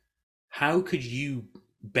how could you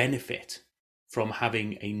benefit from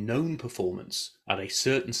having a known performance at a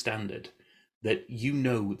certain standard that you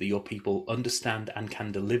know that your people understand and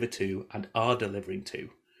can deliver to and are delivering to,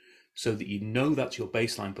 so that you know that's your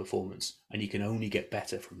baseline performance and you can only get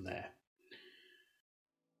better from there.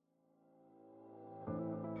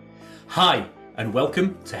 Hi, and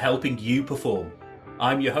welcome to Helping You Perform.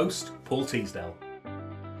 I'm your host, Paul Teasdale.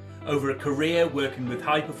 Over a career working with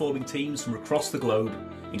high-performing teams from across the globe,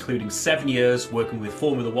 including 7 years working with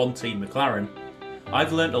Formula One team McLaren,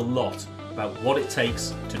 I've learned a lot about what it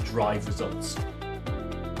takes to drive results.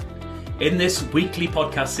 In this weekly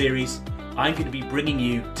podcast series, I'm going to be bringing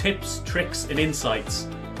you tips, tricks and insights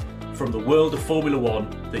from the world of Formula One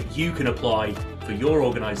that you can apply for your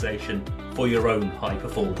organisation for your own high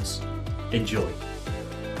performance. Enjoy.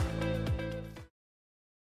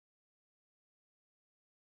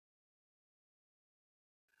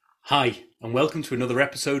 Hi, and welcome to another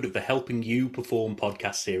episode of the Helping You Perform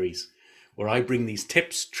podcast series, where I bring these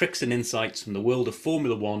tips, tricks and insights from the world of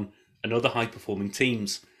Formula One and other high-performing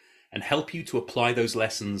teams and help you to apply those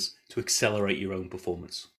lessons to accelerate your own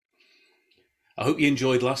performance. I hope you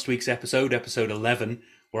enjoyed last week's episode 11,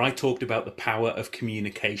 where I talked about the power of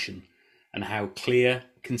communication and how clear,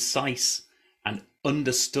 concise and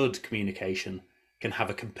understood communication can have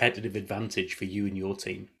a competitive advantage for you and your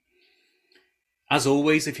team. As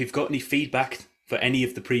always, if you've got any feedback for any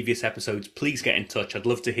of the previous episodes, please get in touch. I'd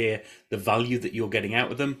love to hear the value that you're getting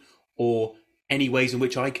out of them or any ways in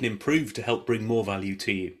which I can improve to help bring more value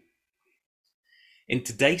to you. In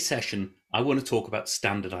today's session, I want to talk about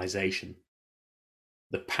standardization.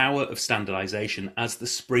 The power of standardization as the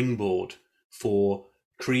springboard for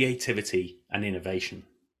creativity and innovation.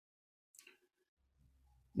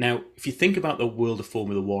 Now, if you think about the world of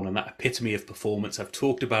Formula One and that epitome of performance, I've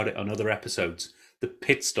talked about it on other episodes, the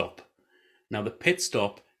pit stop. Now, the pit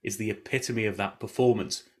stop is the epitome of that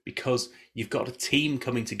performance because you've got a team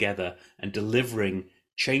coming together and delivering,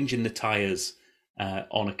 changing the tyres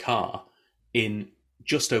on a car in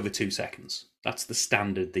just over 2 seconds. That's the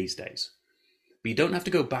standard these days. But you don't have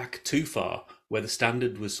to go back too far where the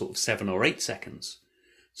standard was sort of 7 or 8 seconds.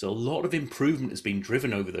 So a lot of improvement has been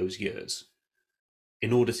driven over those years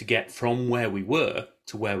in order to get from where we were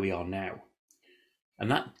to where we are now. And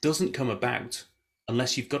that doesn't come about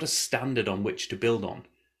unless you've got a standard on which to build on.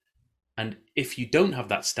 And if you don't have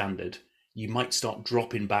that standard, you might start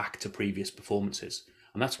dropping back to previous performances.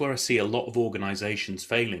 And that's where I see a lot of organizations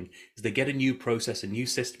failing, is they get a new process, a new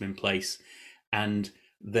system in place, and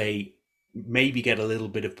they maybe get a little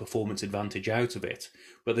bit of performance advantage out of it,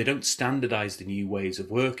 but they don't standardize the new ways of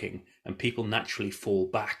working, and people naturally fall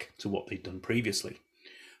back to what they've done previously.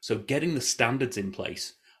 So getting the standards in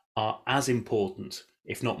place are as important,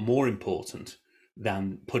 if not more important,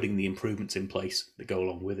 than putting the improvements in place that go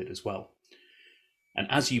along with it as well. And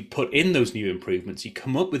as you put in those new improvements, you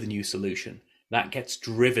come up with a new solution that gets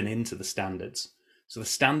driven into the standards. So the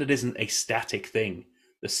standard isn't a static thing.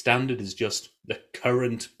 The standard is just the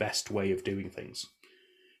current best way of doing things.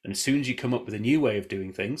 And as soon as you come up with a new way of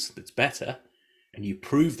doing things that's better, and you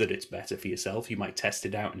prove that it's better for yourself, you might test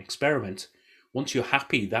it out and experiment. Once you're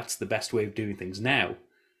happy that's the best way of doing things now,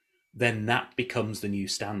 then that becomes the new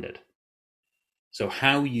standard. So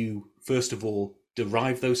how you, first of all,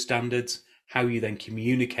 derive those standards, how you then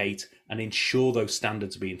communicate and ensure those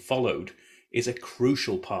standards are being followed is a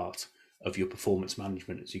crucial part of your performance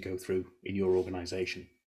management as you go through in your organization.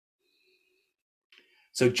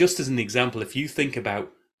 So just as an example, if you think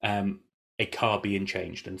about a car being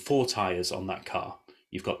changed and 4 tires on that car,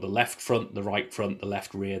 you've got the left front, the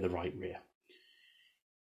left rear, the right rear.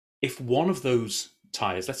 If one of those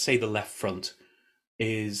tires, let's say the left front,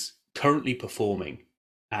 is currently performing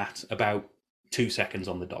at about 2 seconds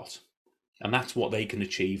on the dot, and that's what they can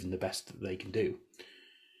achieve and the best that they can do,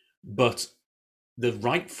 but the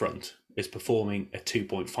right front is performing at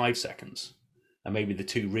 2.5 seconds, and maybe the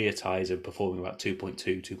 2 rear tyres are performing about 2.2,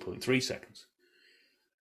 2.3 seconds,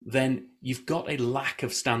 then you've got a lack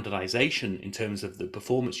of standardization in terms of the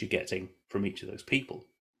performance you're getting from each of those people.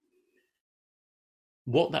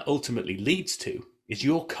 What that ultimately leads to is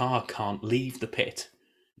your car can't leave the pit,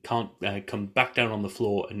 can't come back down on the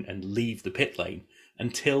floor and leave the pit lane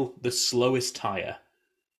until the slowest tyre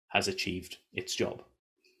has achieved its job.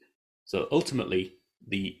 So ultimately,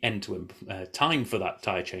 the end-to-end time for that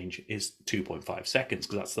tyre change is 2.5 seconds,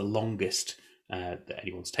 because that's the longest that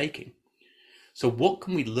anyone's taking. So what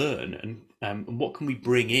can we learn and what can we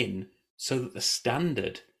bring in so that the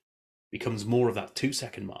standard becomes more of that 2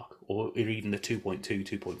 second mark, or even the 2.2,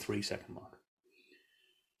 2.3 second mark?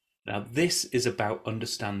 Now, this is about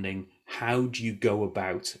understanding how do you go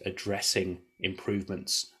about addressing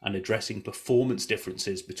improvements and addressing performance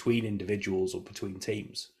differences between individuals or between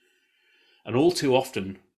teams. And all too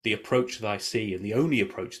often, the approach that I see, and the only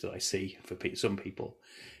approach that I see for some people,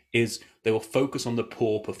 is they will focus on the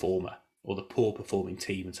poor performer or the poor performing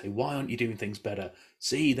team and say, why aren't you doing things better?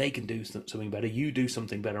 See, they can do something better. You do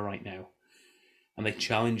something better right now. And they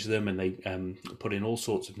challenge them and they put in all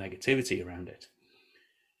sorts of negativity around it.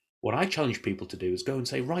 What I challenge people to do is go and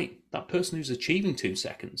say, right, that person who's achieving 2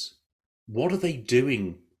 seconds, what are they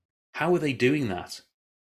doing? How are they doing that?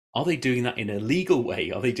 Are they doing that in a legal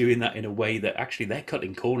way? Are they doing that in a way that actually they're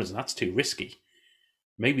cutting corners and that's too risky?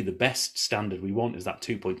 Maybe the best standard we want is that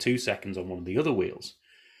 2.2 seconds on one of the other wheels.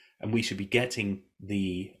 And we should be getting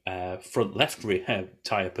the front left rear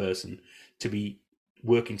tyre person to be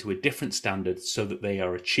working to a different standard so that they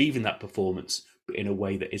are achieving that performance but in a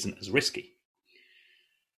way that isn't as risky.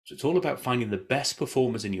 So it's all about finding the best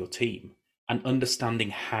performers in your team and understanding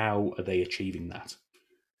how are they achieving that.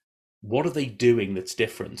 What are they doing that's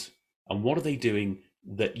different? And what are they doing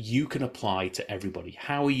that you can apply to everybody?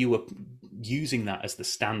 How are you using that as the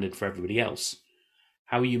standard for everybody else?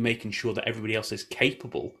 How are you making sure that everybody else is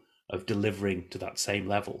capable of delivering to that same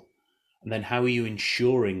level? And then how are you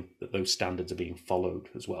ensuring that those standards are being followed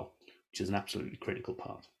as well, which is an absolutely critical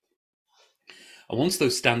part. And once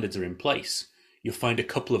those standards are in place, you'll find a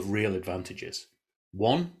couple of real advantages.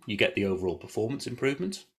 One, you get the overall performance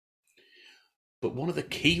improvement. But one of the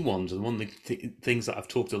key ones, and one of the things that I've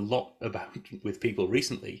talked a lot about with people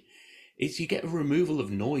recently, is you get a removal of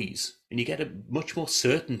noise and you get a much more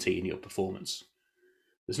certainty in your performance.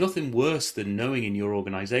 There's nothing worse than knowing in your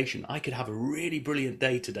organization, I could have a really brilliant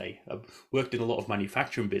day today. I've worked in a lot of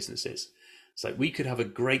manufacturing businesses. It's like we could have a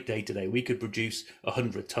great day today. We could produce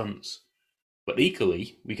 100 tons. But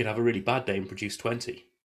equally, we could have a really bad day and produce 20.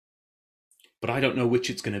 But I don't know which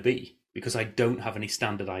it's going to be because I don't have any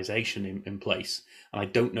standardization in place. And I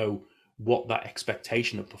don't know what that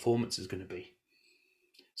expectation of performance is going to be.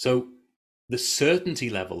 So the certainty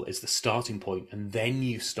level is the starting point, and then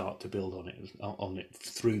you start to build on it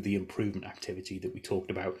through the improvement activity that we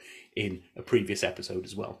talked about in a previous episode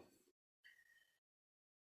as well.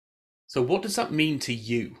 So what does that mean to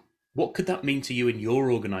you? What could that mean to you in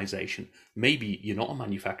your organization? Maybe you're not a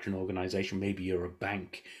manufacturing organization. Maybe you're a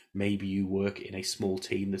bank. Maybe you work in a small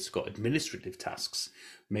team that's got administrative tasks.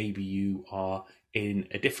 Maybe you are in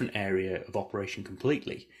a different area of operation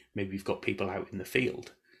completely. Maybe you've got people out in the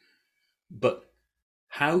field. But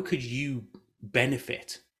how could you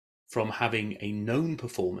benefit from having a known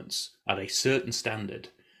performance at a certain standard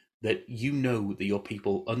that you know that your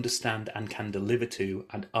people understand and can deliver to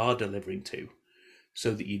and are delivering to,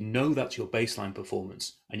 so that you know that's your baseline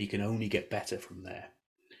performance and you can only get better from there?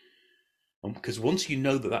 Because once you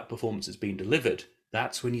know that that performance is being delivered,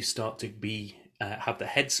 that's when you start to have the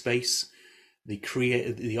headspace,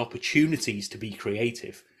 the opportunities to be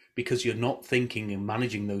creative, because you're not thinking and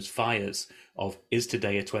managing those fires of, is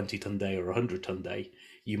today a 20-ton day or a 100-ton day?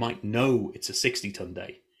 You might know it's a 60-ton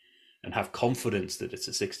day and have confidence that it's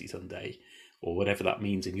a 60-ton day or whatever that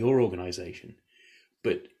means in your organization.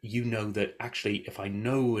 But you know that actually, if I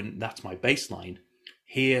know and that's my baseline,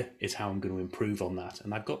 here is how I'm going to improve on that.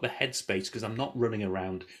 And I've got the headspace because I'm not running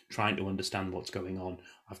around trying to understand what's going on.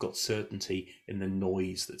 I've got certainty in the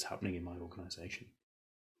noise that's happening in my organization.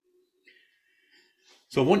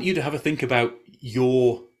 So I want you to have a think about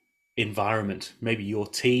your environment, maybe your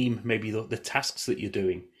team, maybe the tasks that you're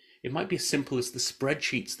doing. It might be as simple as the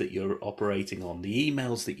spreadsheets that you're operating on, the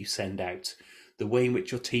emails that you send out, the way in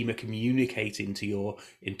which your team are communicating to your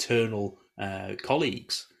internal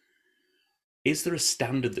colleagues. Is there a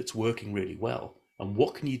standard that's working really well? And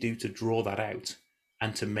what can you do to draw that out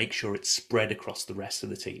and to make sure it's spread across the rest of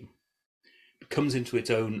the team? It comes into its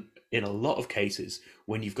own in a lot of cases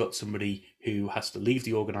when you've got somebody who has to leave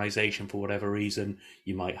the organization for whatever reason.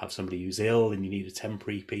 You might have somebody who's ill and you need a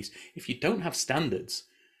temporary piece. If you don't have standards,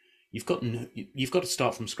 you've got to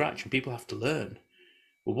start from scratch and people have to learn.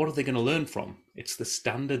 Well, what are they going to learn from? It's the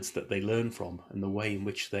standards that they learn from and the way in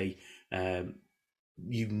which they,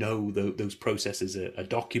 those processes are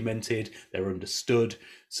documented, they're understood,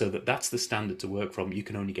 so that's the standard to work from. You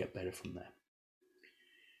can only get better from there.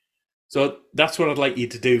 So that's what I'd like you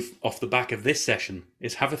to do off the back of this session,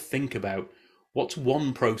 is have a think about what's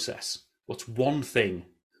one process, what's one thing,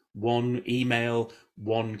 one email,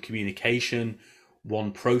 one communication,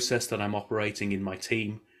 one process that I'm operating in my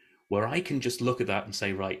team, where I can just look at that and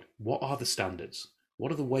say, right, what are the standards?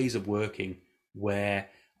 What are the ways of working where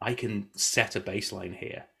I can set a baseline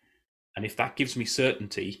here? And if that gives me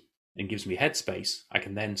certainty and gives me headspace, I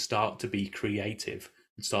can then start to be creative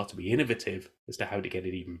and start to be innovative as to how to get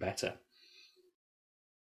it even better.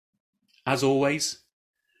 As always,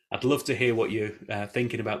 I'd love to hear what you're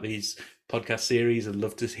thinking about these podcast series. I'd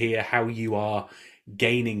love to hear how you are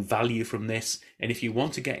gaining value from this. And if you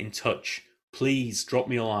want to get in touch, please drop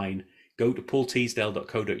me a line. Go to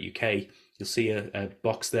paulteasdale.co.uk. You'll see a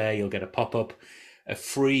box there. You'll get a pop-up, a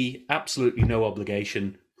free, absolutely no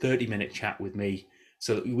obligation, 30-minute chat with me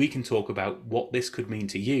so that we can talk about what this could mean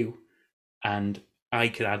to you and I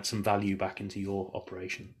could add some value back into your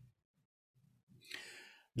operation.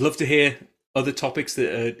 I'd love to hear other topics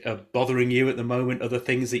that are bothering you at the moment, other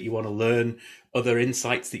things that you want to learn, other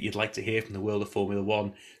insights that you'd like to hear from the world of Formula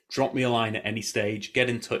One. Drop me a line at any stage, get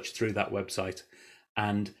in touch through that website,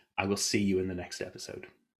 and I will see you in the next episode.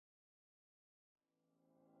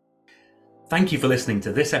 Thank you for listening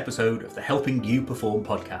to this episode of the Helping You Perform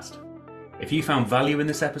podcast. If you found value in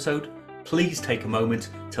this episode, please take a moment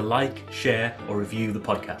to like, share, or review the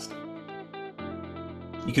podcast.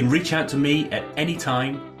 You can reach out to me at any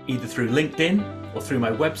time, either through LinkedIn or through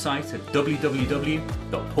my website at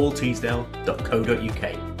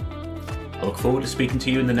www.paulteasdale.co.uk. I look forward to speaking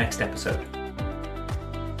to you in the next episode.